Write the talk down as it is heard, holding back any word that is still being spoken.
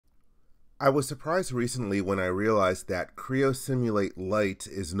I was surprised recently when I realized that Creo Simulate Lite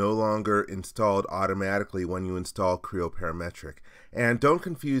is no longer installed automatically when you install Creo Parametric. And don't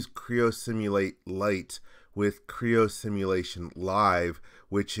confuse Creo Simulate Lite with Creo Simulation Live,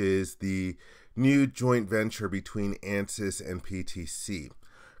 which is the new joint venture between ANSYS and PTC.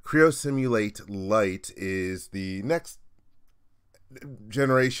 Creo Simulate Lite is the next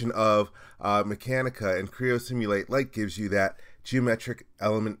generation of Mechanica, and Creo Simulate Lite gives you that geometric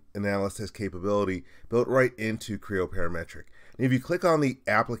element analysis capability built right into Creo Parametric. And if you click on the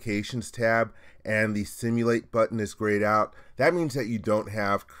Applications tab and the Simulate button is grayed out, that means that you don't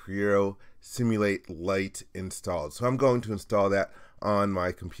have Creo Simulate Lite installed. So I'm going to install that on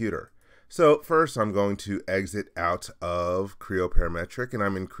my computer. So first I'm going to exit out of Creo Parametric, and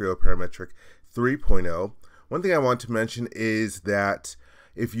I'm in Creo Parametric 3.0. One thing I want to mention is that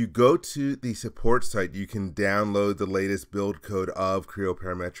if you go to the support site, you can download the latest build code of Creo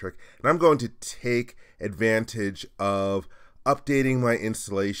Parametric. And I'm going to take advantage of updating my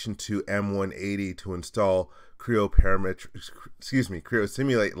installation to M180 to install Creo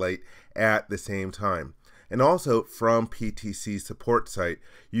Simulate Lite at the same time. And also from PTC's support site,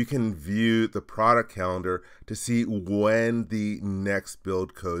 you can view the product calendar to see when the next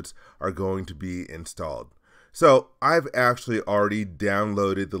build codes are going to be installed. So I've actually already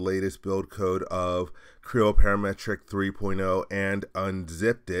downloaded the latest build code of Creo Parametric 3.0 and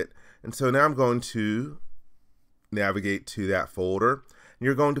unzipped it. And so now I'm going to navigate to that folder. And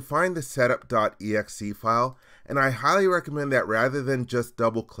you're going to find the setup.exe file. And I highly recommend that rather than just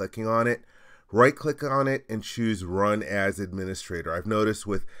double clicking on it, right click on it and choose Run as Administrator. I've noticed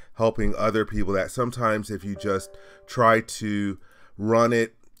with helping other people that sometimes if you just try to run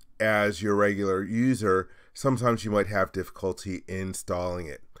it as your regular user, sometimes you might have difficulty installing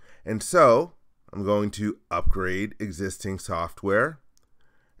it. And so I'm going to upgrade existing software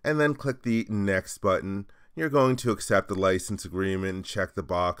and then click the Next button. You're going to accept the license agreement and check the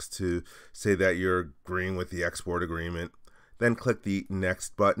box to say that you're agreeing with the export agreement. Then click the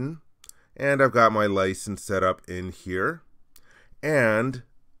Next button, and I've got my license set up in here. And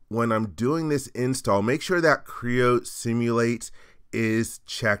when I'm doing this install, make sure that Creo Simulate is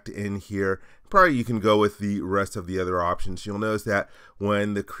checked in here. Probably you can go with the rest of the other options. You'll notice that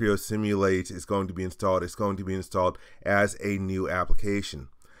when the Creo Simulate is going to be installed, it's going to be installed as a new application.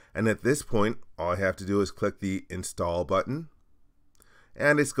 And at this point, all I have to do is click the Install button,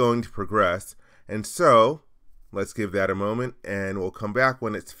 and it's going to progress. And so let's give that a moment, and we'll come back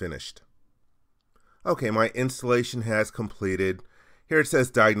when it's finished. Okay, my installation has completed. Here it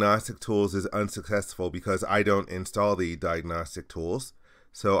says Diagnostic Tools is unsuccessful because I don't install the diagnostic tools.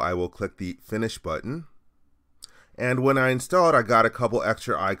 So I will click the Finish button. And when I install it, I got a couple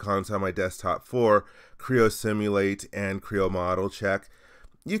extra icons on my desktop for Creo Simulate and Creo Model Check.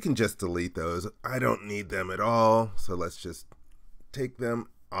 You can just delete those. I don't need them at all. So let's just take them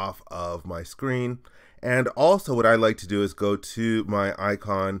off of my screen. And also what I like to do is go to my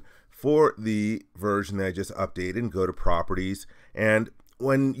icon for the version that I just updated and go to Properties. And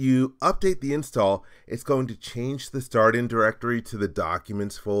when you update the install, it's going to change the start-in directory to the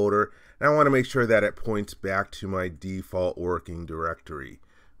Documents folder. And I want to make sure that it points back to my default working directory,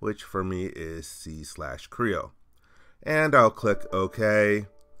 which for me is C/Creo. And I'll click OK.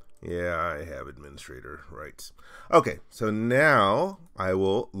 Yeah, I have administrator rights. Okay, so now I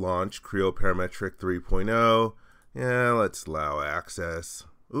will launch Creo Parametric 3.0. Yeah, let's allow access.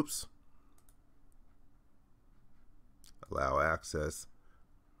 Oops. Allow access.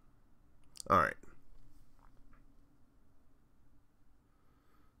 All right.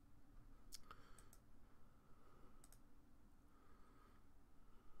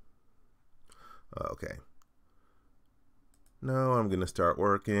 Okay. Now I'm going to start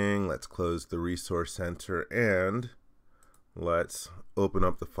working. Let's close the Resource Center and let's open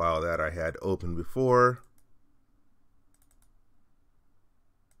up the file that I had opened before.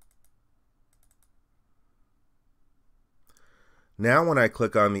 Now when I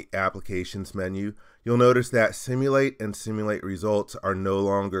click on the Applications menu, you'll notice that Simulate and Simulate Results are no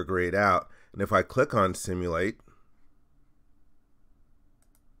longer grayed out. And if I click on Simulate,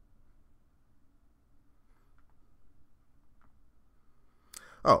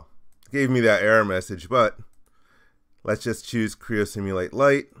 oh, it gave me that error message, but let's just choose Creo Simulate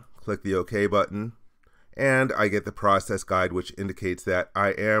Lite, click the OK button, and I get the process guide which indicates that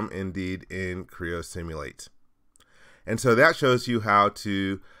I am indeed in Creo Simulate. And so that shows you how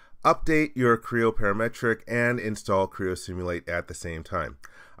to update your Creo Parametric and install Creo Simulate at the same time.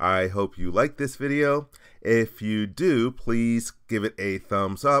 I hope you liked this video. If you do, please give it a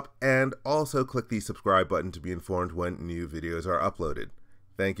thumbs up and also click the subscribe button to be informed when new videos are uploaded.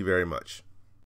 Thank you very much.